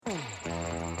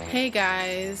Hey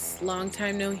guys, long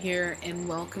time no hear, and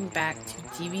welcome back to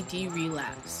DVD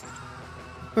Relapse,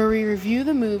 where we review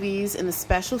the movies and the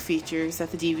special features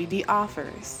that the DVD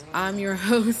offers. I'm your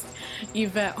host,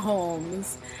 Yvette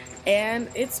Holmes, and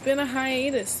it's been a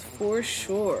hiatus for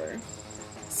sure.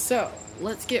 So,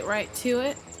 let's get right to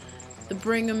it. The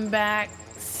bring 'em back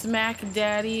smack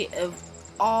daddy of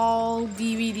all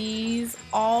DVDs,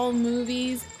 all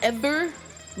movies ever,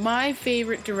 my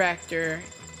favorite director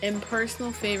and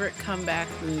personal favorite comeback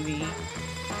movie,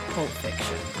 Pulp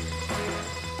Fiction.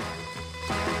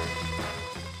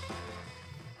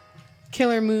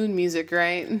 Killer Moon music,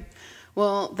 right?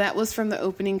 Well, that was from the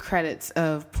opening credits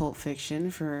of Pulp Fiction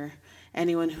for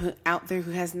anyone out there who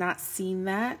has not seen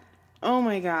that. Oh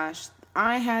my gosh,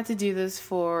 I had to do this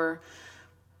for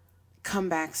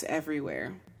comebacks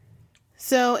everywhere.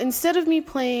 So instead of me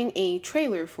playing a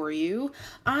trailer for you,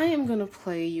 I am going to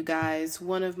play you guys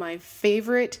one of my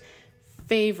favorite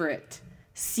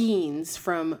scenes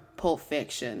from Pulp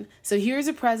Fiction. So here's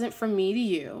a present from me to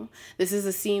you. This is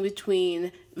a scene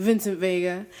between Vincent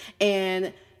Vega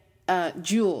and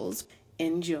Jules.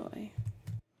 Enjoy.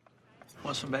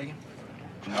 Want some bacon?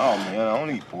 No, man, I don't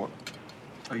eat pork.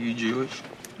 Are you Jewish?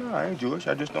 No, I ain't Jewish.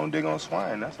 I just don't dig on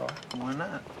swine, that's all. Why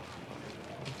not?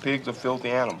 Pigs are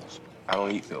filthy animals. I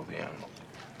don't eat filthy animals.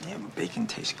 Yeah, but bacon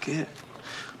tastes good.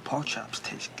 Pork chops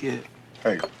taste good.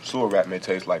 Hey, sewer rat may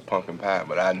taste like pumpkin pie,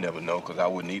 but I'd never know because I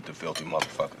wouldn't eat the filthy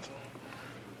motherfuckers.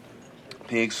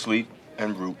 Pigs sleep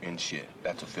and root in shit.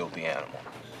 That's a filthy animal.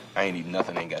 I ain't eat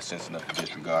nothing that ain't got sense enough to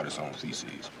disregard its own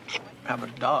feces. How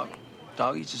about a dog?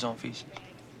 Dog eats his own feces.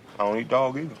 I don't eat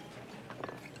dog either.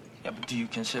 Yeah, but do you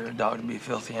consider a dog to be a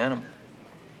filthy animal?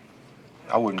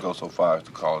 I wouldn't go so far as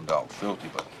to call a dog filthy,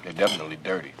 but they're definitely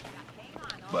dirty.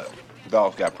 But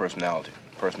dogs got personality.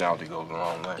 Personality goes a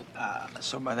long way.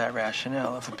 So by that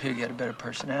rationale, if a pig had a better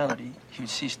personality, he would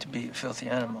cease to be a filthy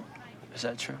animal. Is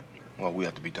that true? Well, we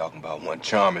have to be talking about one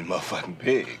charming motherfucking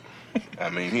pig. I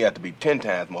mean, he had to be 10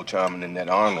 times more charming than that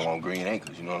Arnold on Green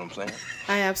Acres, you know what I'm saying?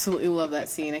 I absolutely love that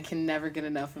scene. I can never get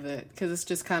enough of it because it's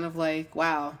just kind of like,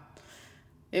 wow.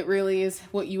 It really is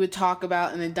what you would talk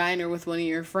about in a diner with one of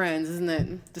your friends, isn't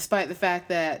it? Despite the fact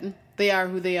that they are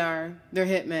who they are, they're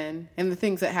hitmen, and the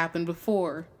things that happened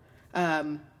before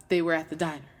they were at the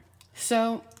diner.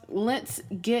 So let's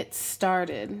get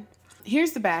started.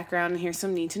 Here's the background, and here's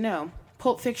some need to know.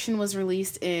 Pulp Fiction was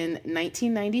released in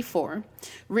 1994,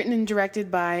 written and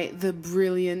directed by the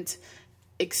brilliant,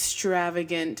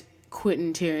 extravagant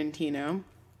Quentin Tarantino.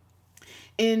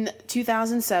 In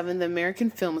 2007, the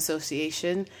American Film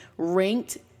Association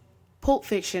ranked Pulp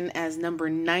Fiction as number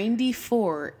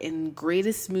 94 in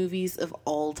greatest movies of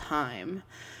all time.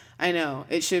 I know,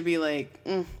 it should be like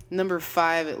number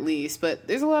 5 at least, but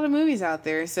there's a lot of movies out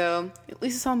there, so at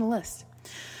least it's on the list.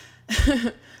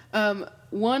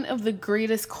 One of the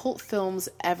greatest cult films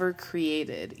ever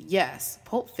created. Yes,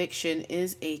 Pulp Fiction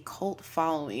is a cult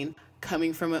following.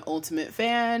 Coming from an ultimate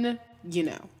fan, you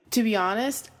know. To be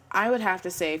honest, I would have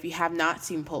to say if you have not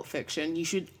seen Pulp Fiction, you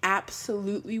should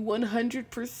absolutely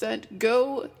 100%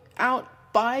 go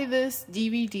out, buy this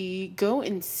DVD, go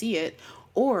and see it,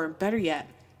 or better yet,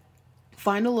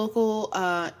 find a local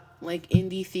like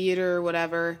indie theater or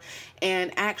whatever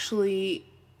and actually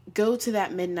go to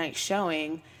that midnight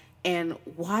showing and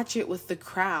watch it with the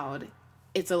crowd.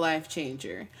 It's a life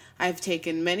changer. I've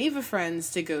taken many of my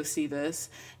friends to go see this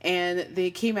and they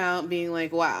came out being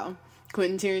like, wow,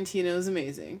 Quentin Tarantino is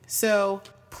amazing. So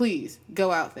please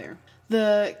go out there.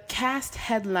 The cast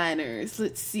headliners.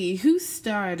 Let's see who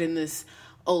starred in this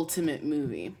ultimate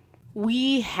movie.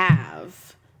 We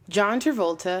have John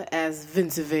Travolta as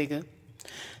Vincent Vega,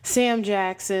 Sam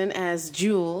Jackson as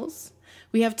Jules.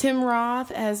 We have Tim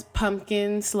Roth as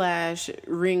Pumpkin /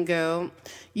 Ringo.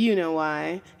 You know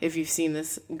why, if you've seen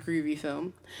this groovy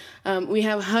film. We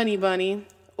have Honey Bunny,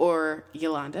 or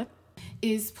Yolanda,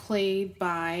 is played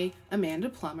by Amanda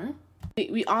Plummer.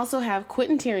 We also have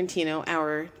Quentin Tarantino,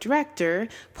 our director,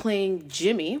 playing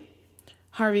Jimmy,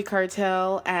 Harvey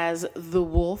Keitel as the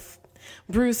Wolf,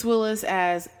 Bruce Willis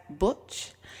as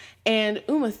Butch, and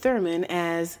Uma Thurman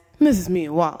as Mrs.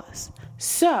 Mia Wallace.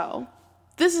 So,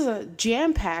 this is a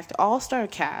jam-packed all-star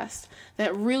cast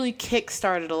that really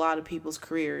kick-started a lot of people's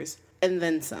careers, and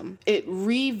then some. It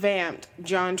revamped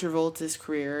John Travolta's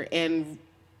career and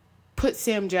put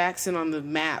Sam Jackson on the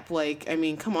map. Like, I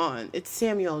mean, come on. It's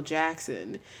Samuel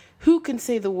Jackson. Who can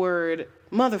say the word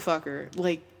motherfucker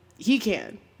like he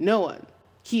can? No one.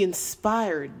 He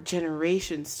inspired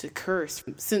generations to curse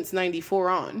since 94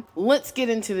 on. Let's get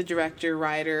into the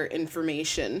director-writer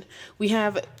information. We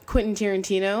have Quentin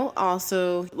Tarantino.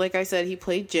 Also, like I said, he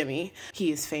played Jimmy.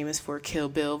 He is famous for Kill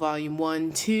Bill Volume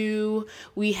 1, 2.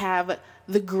 We have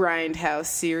the Grindhouse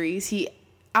series. He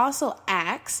also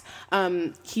acts.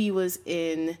 He was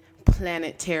in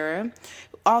Planet Terror,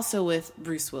 also with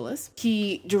Bruce Willis.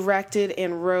 He directed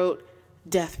and wrote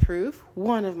Death Proof,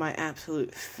 one of my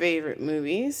absolute favorite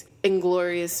movies,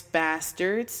 Inglourious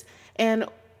Bastards, and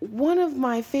one of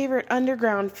my favorite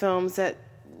underground films that,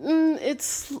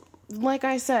 it's, like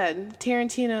I said,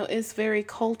 Tarantino is very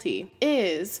culty,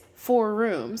 is Four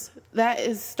Rooms. That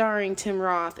is starring Tim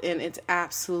Roth, and it's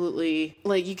absolutely,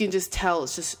 like, you can just tell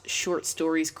it's just short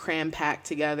stories cram-packed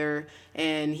together,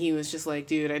 and he was just like,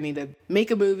 dude, I need to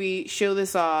make a movie, show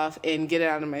this off, and get it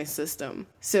out of my system.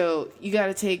 So you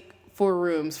gotta take Four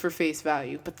Rooms for face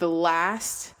value, but the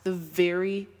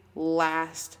very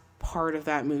last part of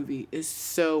that movie is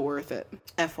so worth it.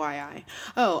 FYI.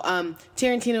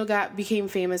 Tarantino became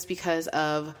famous because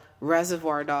of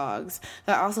Reservoir Dogs.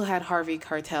 That also had Harvey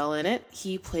Keitel in it.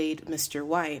 He played Mr.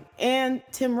 White, and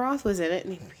Tim Roth was in it,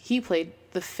 and he played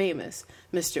the famous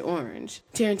Mr. Orange.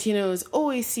 Tarantino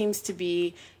always seems to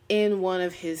be in one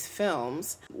of his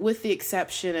films, with the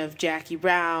exception of Jackie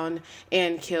Brown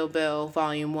and Kill Bill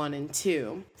Volume 1 and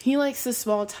 2. He likes the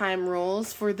small-time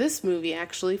roles. For this movie,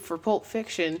 actually, for Pulp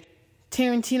Fiction,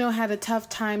 Tarantino had a tough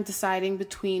time deciding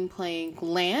between playing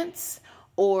Lance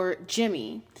or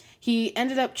Jimmy. He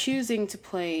ended up choosing to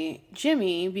play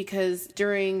Jimmy because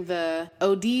during the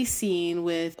OD scene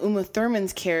with Uma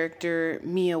Thurman's character,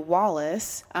 Mia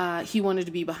Wallace, he wanted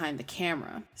to be behind the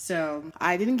camera. So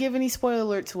I didn't give any spoiler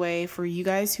alerts away for you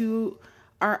guys who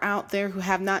are out there who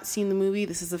have not seen the movie.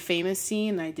 This is a famous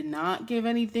scene, and I did not give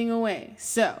anything away.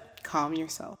 So calm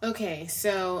yourself. Okay,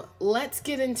 so let's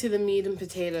get into the meat and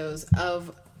potatoes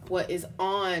of what is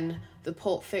on the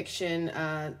Pulp Fiction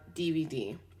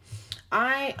DVD.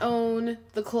 I own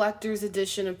the collector's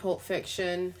edition of Pulp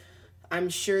Fiction. I'm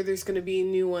sure there's going to be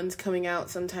new ones coming out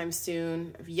sometime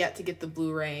soon. I've yet to get the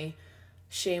Blu-ray.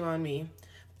 Shame on me.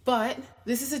 But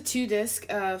this is a 2-disc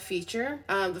feature.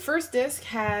 The first disc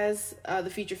has the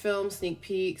feature film, sneak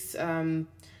peeks,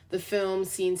 the film,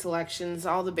 scene selections,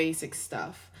 all the basic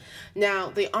stuff. Now,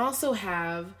 they also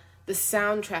have the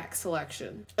soundtrack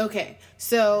selection. Okay,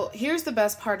 so here's the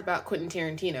best part about Quentin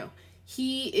Tarantino.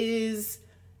 He is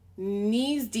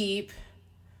knees deep,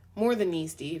 more than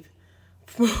knees deep.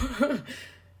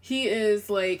 He is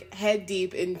like head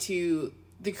deep into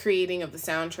the creating of the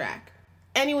soundtrack.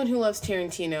 Anyone who loves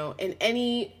Tarantino and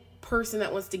any person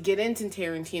that wants to get into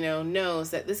Tarantino knows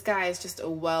that this guy is just a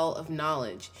well of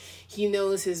knowledge. He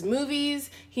knows his movies,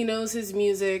 he knows his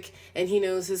music, and he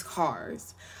knows his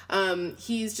cars.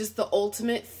 He's just the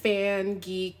ultimate fan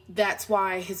geek. That's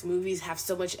why his movies have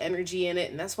so much energy in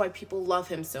it, and that's why people love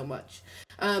him so much.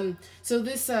 So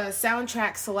this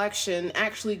soundtrack selection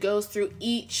actually goes through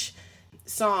each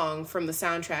song from the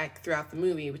soundtrack throughout the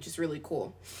movie, which is really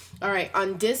cool. All right,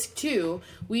 on disc 2,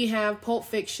 we have Pulp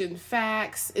Fiction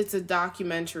Facts. It's a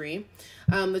documentary.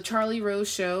 The Charlie Rose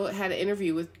Show had an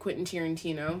interview with Quentin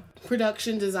Tarantino.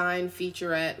 Production design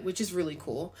featurette, which is really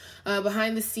cool.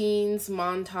 Behind the scenes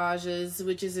montages,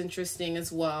 which is interesting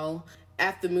as well.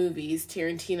 At the movies,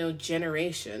 Tarantino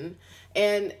Generation.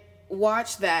 And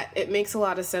watch that. It makes a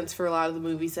lot of sense for a lot of the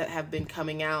movies that have been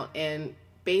coming out, and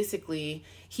basically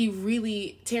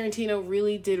Tarantino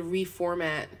really did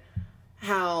reformat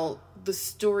how the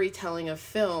storytelling of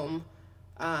film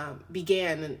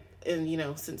began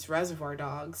in since Reservoir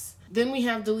Dogs. Then we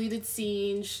have deleted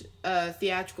scenes,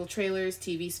 theatrical trailers,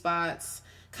 TV spots,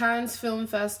 Cannes Film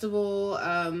Festival,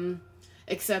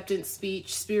 acceptance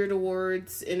speech, Spirit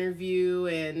Awards, interview,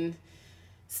 and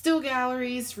still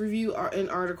galleries, review and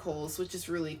articles, which is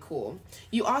really cool.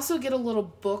 You also get a little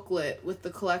booklet with the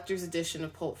collector's edition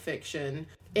of Pulp Fiction,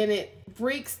 and it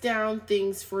breaks down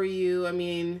things for you. I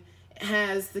mean, it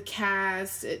has the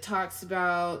cast, it talks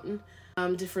about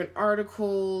different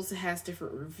articles, it has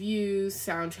different reviews,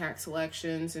 soundtrack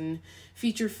selections, and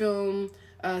feature film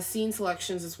scene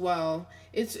selections as well.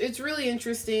 It's really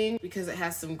interesting because it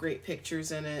has some great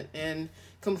pictures in it and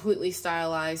completely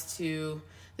stylized to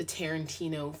the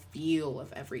Tarantino feel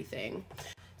of everything.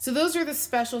 So those are the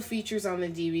special features on the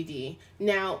DVD.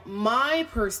 Now, my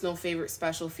personal favorite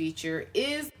special feature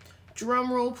is,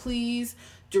 drumroll please,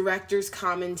 director's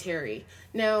commentary.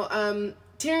 Now,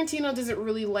 Tarantino doesn't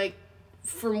really like,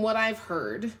 from what I've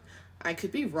heard, I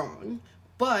could be wrong,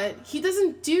 but he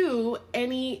doesn't do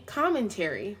any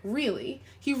commentary, really.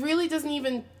 He really doesn't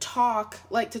even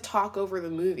like to talk over the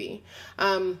movie.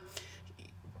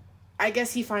 I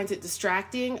guess he finds it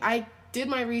distracting. I did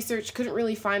my research, couldn't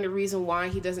really find a reason why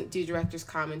he doesn't do director's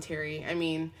commentary. I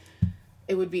mean,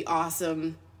 it would be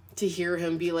awesome to hear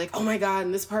him be like, oh my God,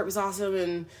 and this part was awesome,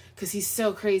 and because he's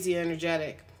so crazy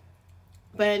energetic.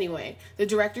 But anyway, the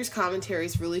director's commentary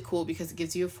is really cool because it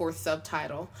gives you a fourth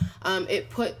subtitle. It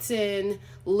puts in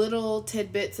little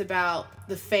tidbits about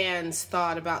the fans'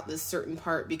 thought about this certain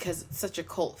part because it's such a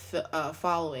cult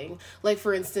following. Like,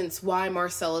 for instance, why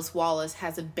Marcellus Wallace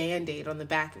has a Band-Aid on the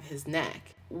back of his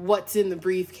neck. What's in the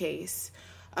briefcase.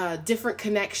 Different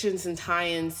connections and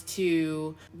tie-ins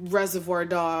to Reservoir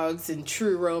Dogs and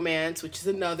True Romance, which is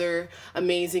another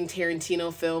amazing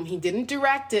Tarantino film. He didn't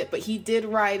direct it, but he did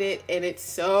write it, and it's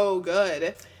so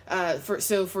good.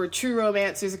 For True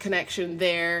Romance, there's a connection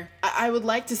there. I would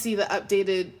like to see the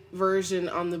updated version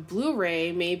on the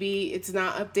Blu-ray. Maybe it's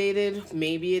not updated,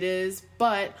 maybe it is,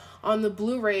 but on the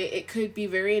Blu-ray, it could be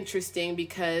very interesting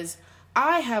because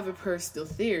I have a personal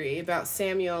theory about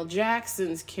Samuel L.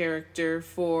 Jackson's character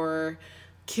for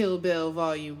Kill Bill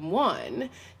Volume 1.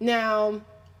 Now,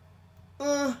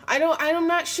 I'm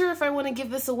not sure if I want to give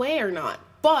this away or not,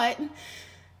 but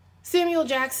Samuel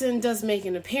Jackson does make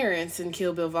an appearance in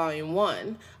Kill Bill Volume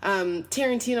 1.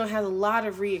 Tarantino has a lot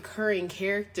of reoccurring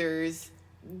characters.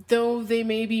 Though they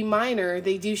may be minor,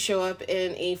 they do show up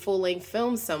in a full-length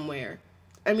film somewhere.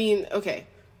 I mean, okay,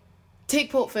 take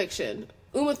Pulp Fiction.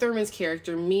 Uma Thurman's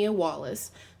character, Mia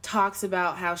Wallace, talks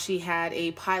about how she had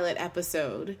a pilot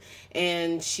episode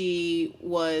and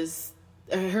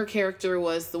her character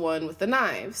was the one with the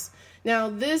knives. Now,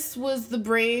 this was the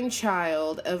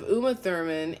brainchild of Uma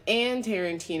Thurman and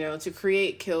Tarantino to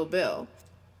create Kill Bill.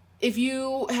 If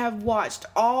you have watched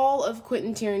all of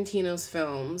Quentin Tarantino's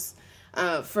films,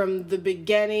 from the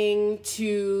beginning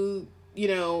to,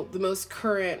 the most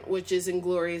current, which is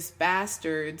Inglourious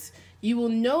Bastards, you will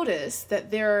notice that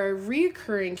there are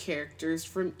recurring characters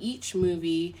from each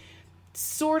movie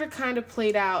sort of kind of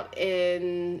played out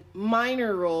in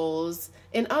minor roles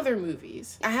in other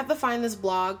movies. I have to find this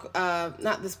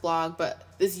not this blog, but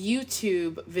this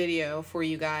YouTube video for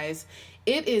you guys.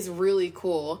 It is really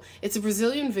cool. It's a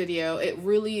Brazilian video. It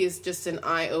really is just an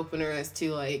eye-opener as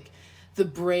to, like, the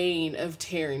brain of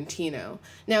Tarantino.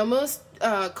 Now, most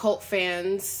cult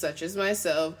fans, such as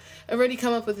myself, already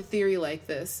come up with a theory like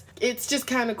this. It's just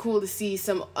kind of cool to see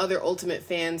some other Ultimate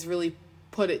fans really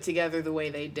put it together the way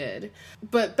they did.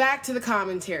 But back to the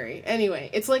commentary. Anyway,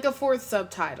 it's like a fourth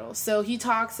subtitle. So he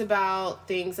talks about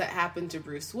things that happened to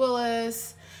Bruce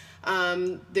Willis.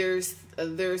 There's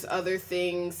other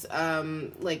things,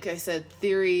 like I said,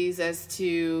 theories as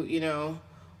to,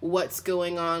 what's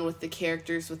going on with the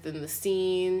characters within the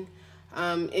scene,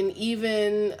 and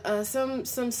even some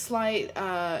slight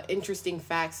interesting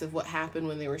facts of what happened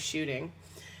when they were shooting.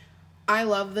 I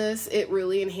love this. It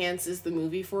really enhances the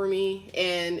movie for me,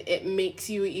 and it makes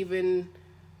you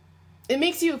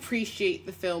appreciate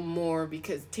the film more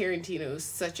because Tarantino is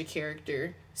such a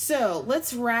character. So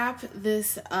let's wrap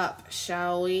this up,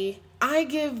 shall we? I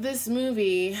give this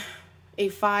movie a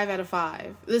 5 out of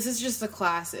 5. This is just a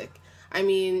classic. I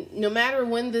mean, no matter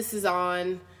when this is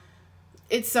on,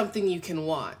 it's something you can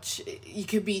watch. You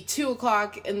could be 2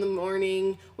 o'clock in the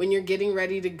morning when you're getting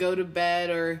ready to go to bed,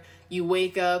 or you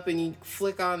wake up and you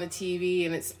flick on the TV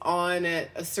and it's on at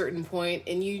a certain point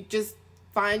and you just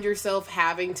find yourself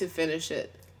having to finish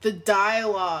it. The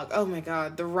dialogue, oh my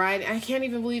God, the writing, I can't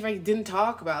even believe I didn't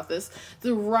talk about this.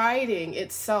 The writing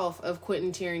itself of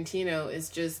Quentin Tarantino is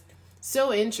just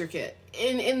so intricate.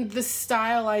 In the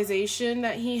stylization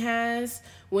that he has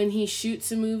when he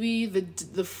shoots a movie,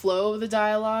 the flow of the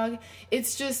dialogue,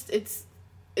 it's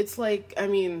like, I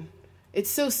mean, it's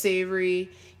so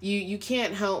savory. You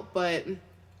can't help but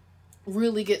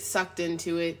really get sucked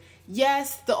into it.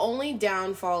 Yes, the only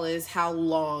downfall is how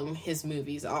long his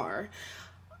movies are.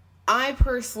 I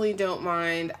personally don't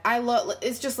mind.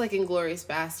 It's just like Inglourious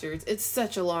Bastards. It's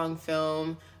such a long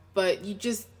film, but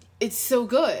it's so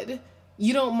good.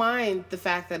 You don't mind the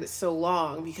fact that it's so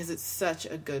long because it's such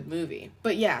a good movie.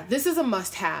 But yeah, this is a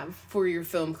must-have for your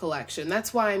film collection.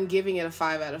 That's why I'm giving it a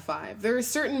 5 out of 5. There are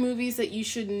certain movies that you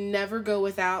should never go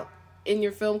without in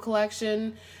your film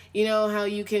collection. You know how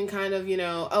you can kind of,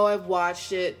 oh, I've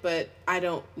watched it, but I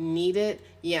don't need it.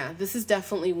 Yeah, this is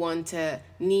definitely one to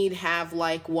need, have,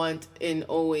 like, want, and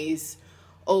always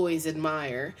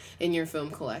admire in your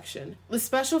film collection. The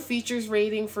special features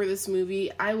rating for this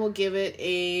movie, I will give it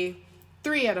a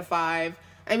 3 out of 5.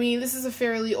 I mean, this is a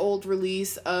fairly old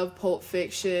release of Pulp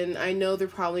Fiction. I know they're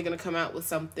probably going to come out with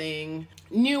something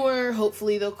newer.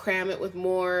 Hopefully they'll cram it with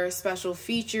more special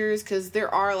features, because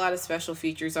there are a lot of special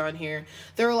features on here.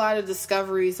 There are a lot of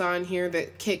discoveries on here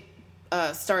that kick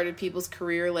started people's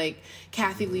career, like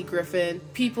Kathy Lee Griffin,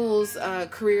 people's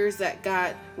careers that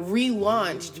got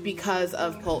relaunched because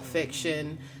of Pulp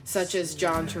Fiction, such as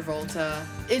John Travolta.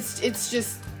 It's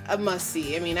just a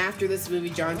must-see. I mean, after this movie,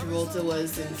 John Travolta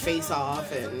was in Face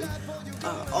Off and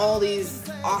all these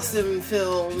awesome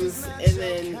films, and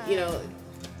then, you know,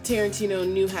 Tarantino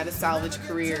knew how to salvage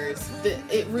careers.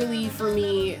 It really, for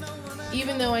me,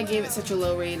 even though I gave it such a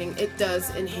low rating, it does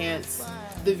enhance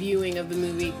the viewing of the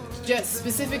movie, just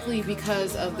specifically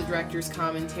because of the director's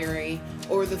commentary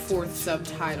or the fourth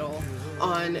subtitle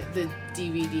on the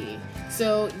DVD.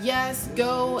 So yes,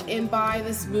 go and buy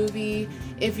this movie.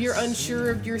 If you're unsure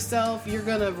of yourself, you're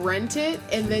gonna rent it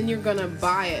and then you're gonna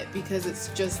buy it because it's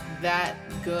just that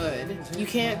good. You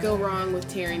can't go wrong with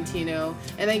Tarantino,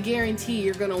 and I guarantee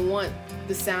you're gonna want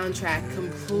the soundtrack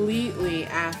completely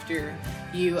after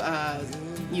you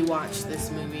watch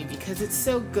this movie because it's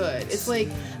so good. It's like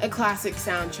a classic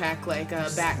soundtrack, like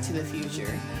Back to the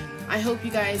Future. I hope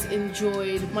you guys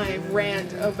enjoyed my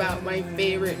rant about my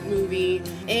favorite movie,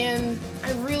 and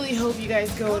I really hope you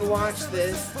guys go and watch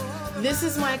this. This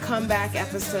is my comeback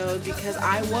episode because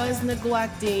I was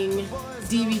neglecting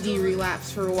DVD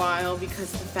Relapse for a while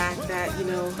because of the fact that, you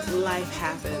know, life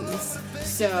happens.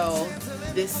 So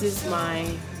this is my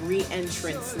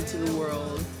re-entrance into the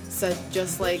world,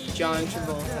 just like John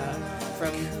Travolta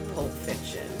from Pulp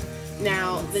Fiction.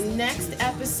 Now, the next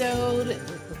episode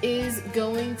is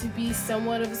going to be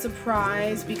somewhat of a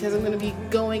surprise because I'm going to be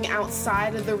going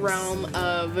outside of the realm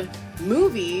of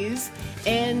movies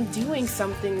and doing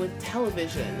something with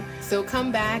television. So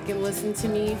come back and listen to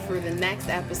me for the next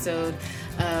episode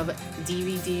of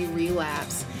DVD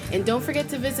Relapse. And don't forget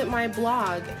to visit my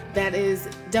blog. That is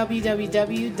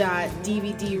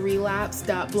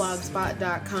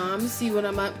www.dvdrelapse.blogspot.com. See what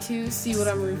I'm up to, see what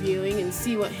I'm reviewing, and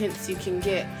see what hints you can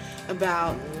get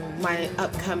about my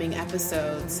upcoming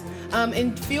episodes.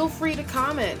 And feel free to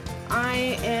comment.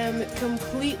 I am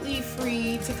completely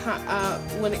free to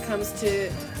when it comes to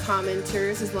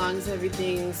commenters, as long as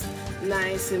everything's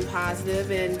nice and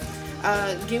positive. And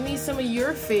give me some of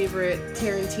your favorite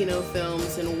Tarantino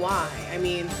films and why. I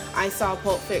mean, I saw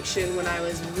Pulp Fiction when I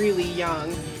was really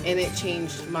young, and it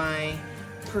changed my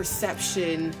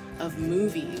perception of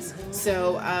movies.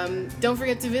 So don't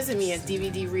forget to visit me at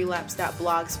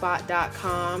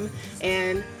dvdrelapse.blogspot.com,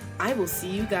 and I will see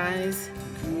you guys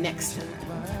next time.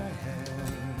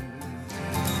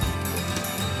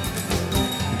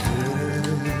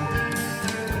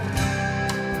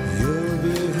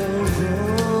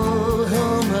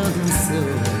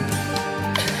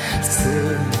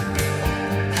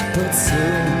 But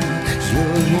soon